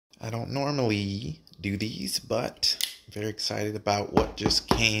I don't normally do these, but I'm very excited about what just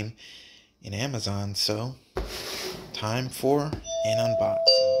came in Amazon, so time for an unboxing.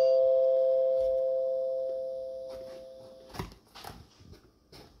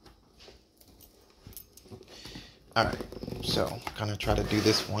 Alright, so I'm gonna try to do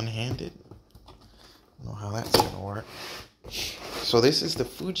this one-handed. I don't know how that's gonna work. So this is the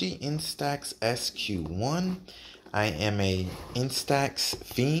Fuji Instax SQ1. I am a Instax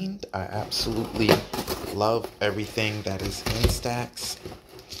fiend. I absolutely love everything that is Instax.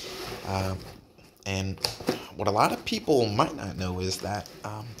 And what a lot of people might not know is that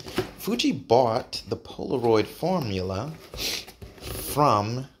Fuji bought the Polaroid formula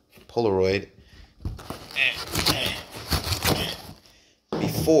from Polaroid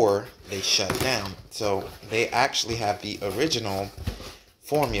before they shut down. So they actually have the original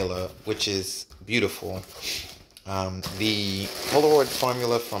formula, which is beautiful. The Polaroid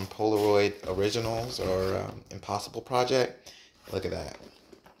formula from Polaroid Originals or Impossible Project. Look at that.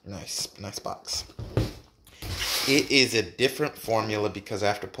 Nice box. It is a different formula because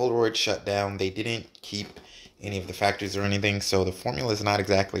after Polaroid shut down, they didn't keep any of the factories or anything. So the formula is not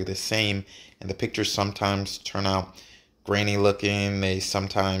exactly the same. And the pictures sometimes turn out grainy looking. They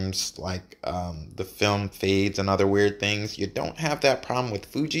sometimes, like, the film fades and other weird things. You don't have that problem with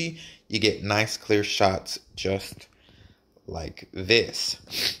Fuji. You get nice clear shots just like this.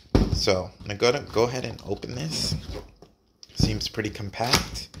 So I'm gonna go ahead and open this. Seems pretty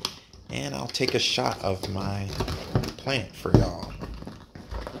compact. And I'll take a shot of my plant for y'all.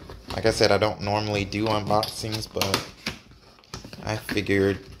 Like I said, I don't normally do unboxings, but I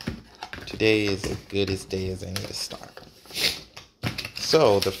figured today is as good a day as any to start.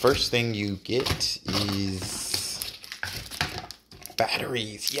 So the first thing you get is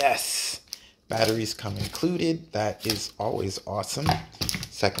batteries. Yes, batteries come included. That is always awesome.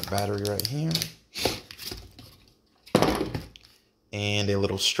 Second battery right here. And a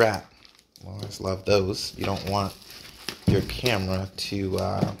little strap. Always love those. You don't want your camera to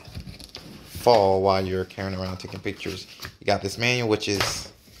fall while you're carrying around taking pictures. You got this manual, which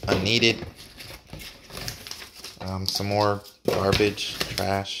is unneeded. Some more garbage,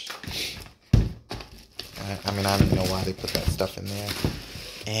 trash. I mean, I don't even know why they put that stuff in there.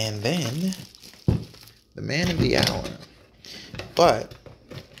 And then the man of the hour. But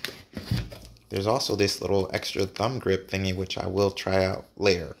there's also this little extra thumb grip thingy, which I will try out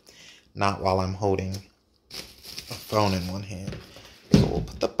later. Not while I'm holding a phone in one hand. So we'll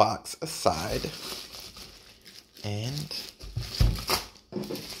put the box aside. And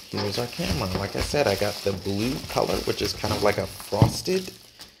here's our camera. Like I said, I got the blue color, which is kind of like a frosted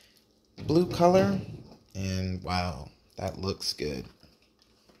blue color. And wow, that looks good.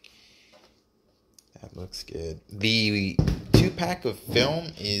 That looks good. The 2-pack of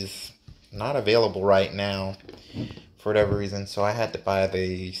film is not available right now for whatever reason, so I had to buy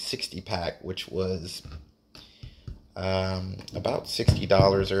the 60-pack, which was about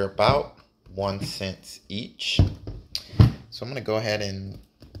 $60 or about 1 cent each. So I'm gonna go ahead and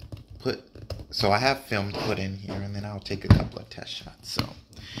so I have film put in here, and then I'll take a couple of test shots. So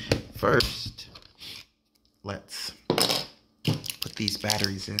first, let's put these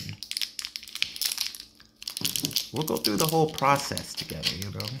batteries in. We'll go through the whole process together,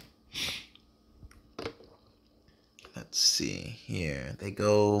 you know. Let's see here. They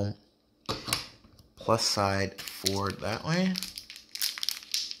go plus side forward that way.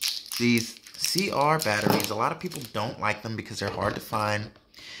 These CR batteries, a lot of people don't like them because they're hard to find.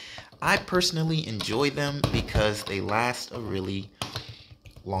 I personally enjoy them because they last a really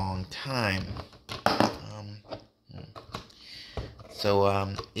long time.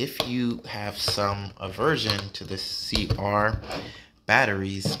 So if you have some aversion to the CR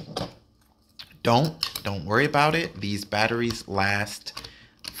batteries, don't worry about it. These batteries last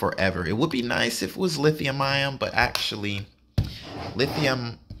forever. It would be nice if it was lithium ion, but actually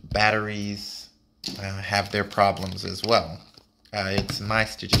lithium batteries have their problems as well. It's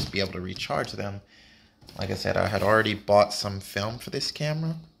nice to just be able to recharge them. Like I said, I had already bought some film for this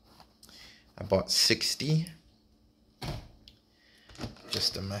camera. I bought 60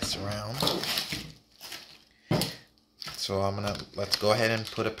 just to mess around. So let's go ahead and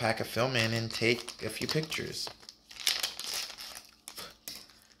put a pack of film in and take a few pictures.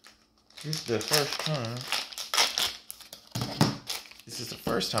 This is the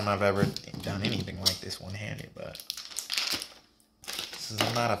first time I've ever done anything like this one-handed, but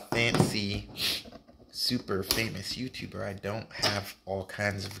I'm not a fancy, super famous YouTuber. I don't have all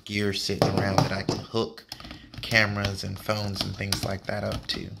kinds of gear sitting around that I can hook cameras and phones and things like that up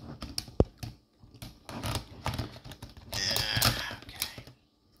to. Okay.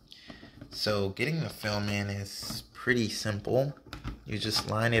 So getting the film in is pretty simple. You just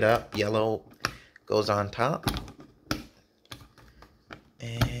line it up, yellow goes on top.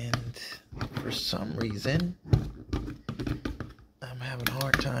 And for some reason, I'm having a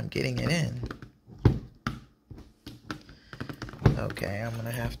hard time getting it in. Okay, I'm gonna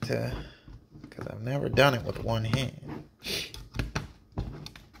have to, because I've never done it with one hand.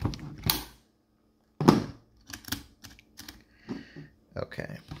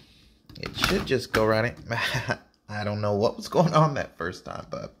 Okay, it should just go right in. I don't know what was going on that first time,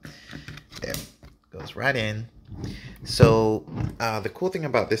 but there, goes right in. So the cool thing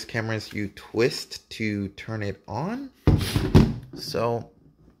about this camera is you twist to turn it on. So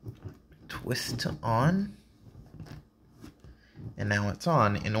twist to on, and now it's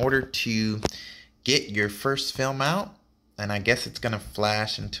on. In order to get your first film out, and I guess it's gonna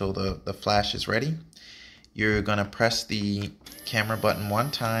flash until the flash is ready, you're gonna press the camera button one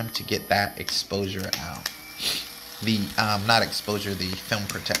time to get that exposure out. The not exposure, the film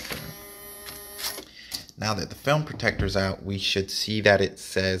protector. Now that the film protector's out, we should see that it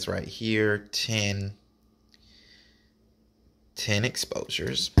says right here 10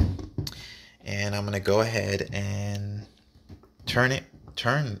 exposures. And I'm gonna go ahead and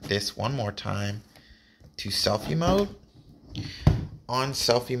turn this one more time to selfie mode. On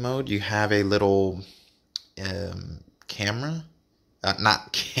selfie mode, you have a little camera.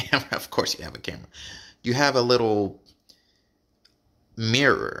 Not camera, of course you have a camera. You have a little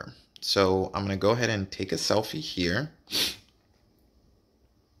mirror. So I'm going to go ahead and take a selfie here.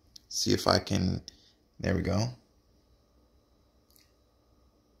 See if I can, there we go.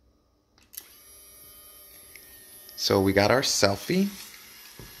 So we got our selfie.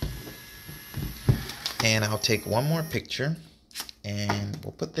 And I'll take one more picture. And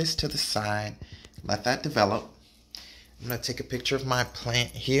we'll put this to the side. Let that develop. I'm going to take a picture of my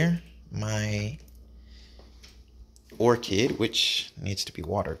plant here. My orchid, which needs to be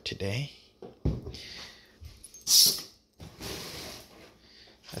watered today. Let's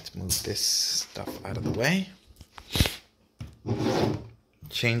move this stuff out of the way.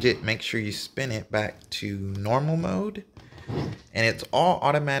 Change it, make sure you spin it back to normal mode. And it's all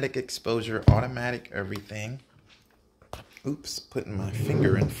automatic exposure, automatic everything. Oops, putting my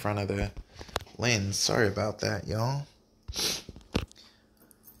finger in front of the lens. Sorry about that, y'all.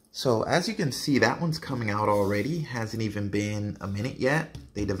 So as you can see, that one's coming out already. Hasn't even been a minute yet.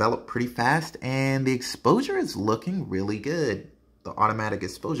 They develop pretty fast, and the exposure is looking really good. The automatic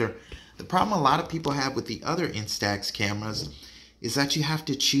exposure. The problem a lot of people have with the other Instax cameras is that you have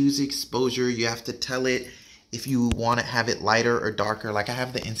to choose exposure. You have to tell it if you want to have it lighter or darker. Like I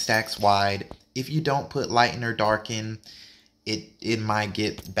have the Instax wide. If you don't put lighten or darken, it might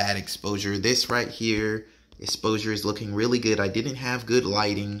get bad exposure. This right here, exposure is looking really good. I didn't have good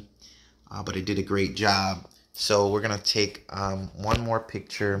lighting, but I did a great job. So we're going to take one more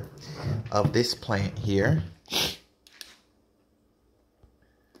picture of this plant here.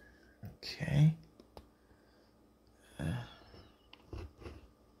 Okay.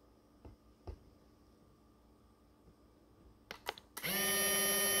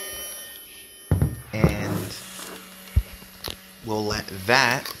 And we'll let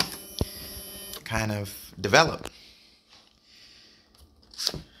that kind of develop.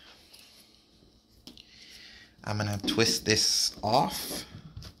 I'm going to twist this off.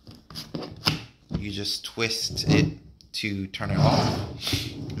 You just twist it to turn it off.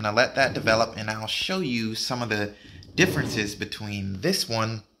 I'm going to let that develop, and I'll show you some of the differences between this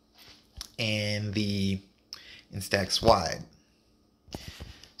one and the Instax Wide.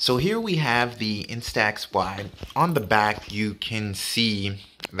 So here we have the Instax Wide. On the back, you can see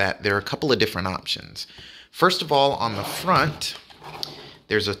that there are a couple of different options. First of all, on the front,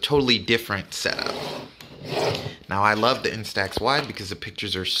 there's a totally different setup. Now, I love the Instax Wide because the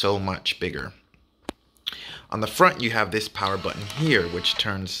pictures are so much bigger. On the front, you have this power button here, which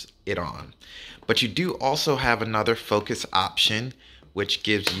turns it on. But you do also have another focus option, which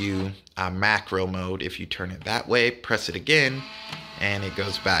gives you a macro mode. If you turn it that way, press it again, and it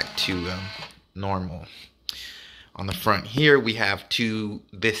goes back to normal. On the front here, we have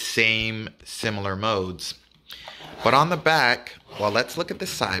this same similar modes. But on the back, well, let's look at the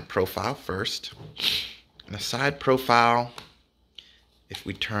side profile first. In the side profile, if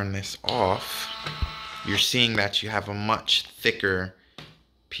we turn this off, you're seeing that you have a much thicker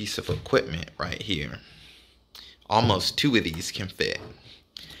piece of equipment right here. Almost two of these can fit.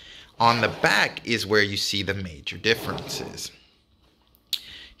 On the back is where you see the major differences.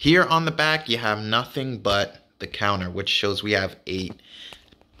 Here on the back, you have nothing but the counter, which shows we have 8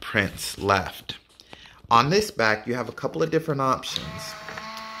 prints left. On this back, you have a couple of different options.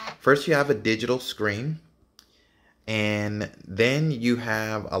 First, you have a digital screen. And then you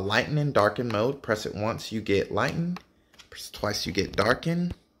have a lighten and darken mode. Press it once, you get lighten. Press it twice, you get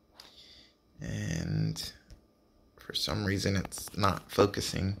darken. And for some reason, it's not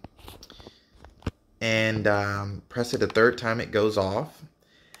focusing. And press it a third time, it goes off.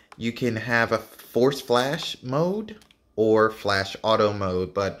 You can have a force flash mode or flash auto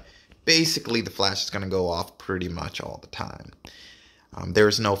mode, but basically the flash is going to go off pretty much all the time.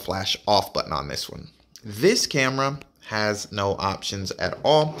 There's no flash off button on this one. This camera has no options at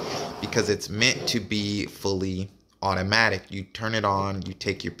all because it's meant to be fully automatic. You turn it on, you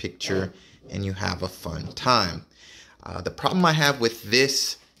take your picture, and you have a fun time. The problem I have with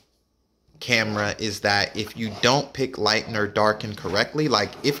this camera is that if you don't pick lighten or darken correctly,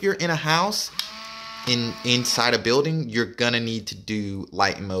 like if you're in a house, inside a building, you're gonna need to do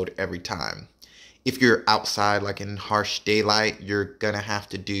lighten mode every time. If you're outside, like in harsh daylight, you're gonna have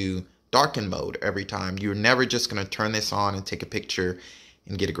to do darken mode every time. You're never just gonna turn this on and take a picture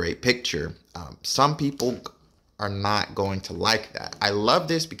and get a great picture. Some people are not going to like that. I love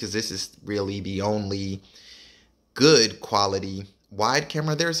this because this is really the only good quality wide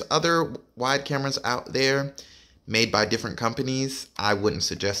camera. There's other wide cameras out there made by different companies. I wouldn't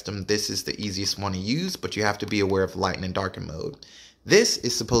suggest them. This is the easiest one to use, but you have to be aware of lighten and darken mode. This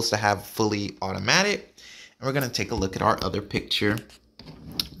is supposed to have fully automatic, and we're going to take a look at our other picture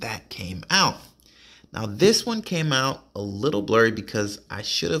that came out. Now this one came out a little blurry because I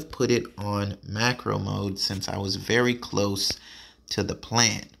should have put it on macro mode since I was very close to the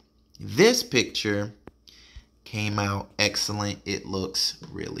plant. This picture came out excellent. It looks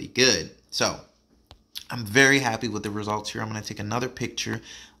really good. So I'm very happy with the results here. I'm going to take another picture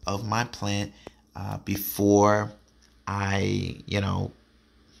of my plant before I,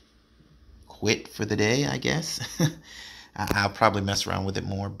 quit for the day, I guess. I'll probably mess around with it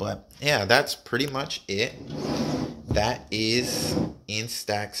more, but yeah, that's pretty much it. That is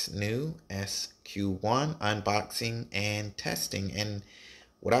Instax new SQ1 unboxing and testing. And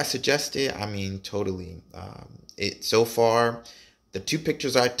what I suggested, I mean, totally. So far, the two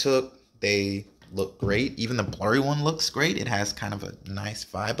pictures I took, they look great. Even the blurry one looks great. It has kind of a nice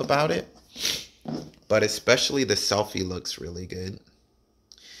vibe about it. But especially the selfie looks really good.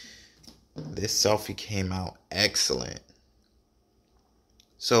 This selfie came out excellent.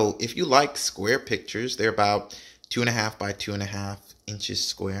 So if you like square pictures, they're about 2.5 by 2.5 inches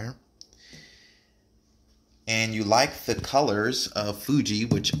square. And you like the colors of Fuji,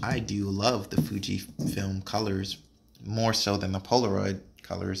 which I do love the Fujifilm colors more so than the Polaroid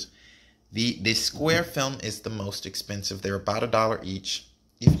colors. The square film is the most expensive. They're about $1 each.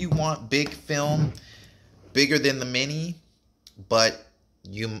 If you want big film, bigger than the mini, but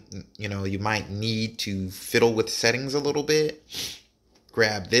you might need to fiddle with settings a little bit,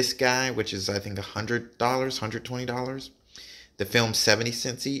 grab this guy, which is I think $100, $120. The film's 70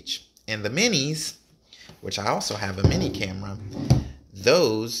 cents each. And the minis, which I also have a mini camera,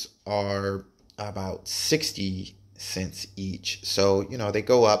 those are about 60 cents each. So, they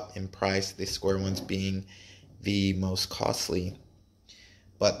go up in price, the square ones being the most costly.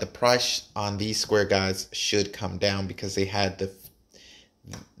 But the price on these square guys should come down because they had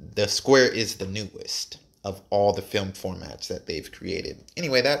the square is the newest of all the film formats that they've created.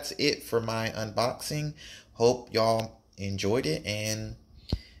 Anyway, that's it for my unboxing. Hope y'all enjoyed it, and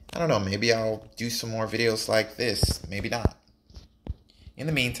I don't know, maybe I'll do some more videos like this. Maybe not. In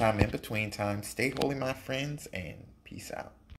the meantime, in between time, stay holy, my friends, and peace out.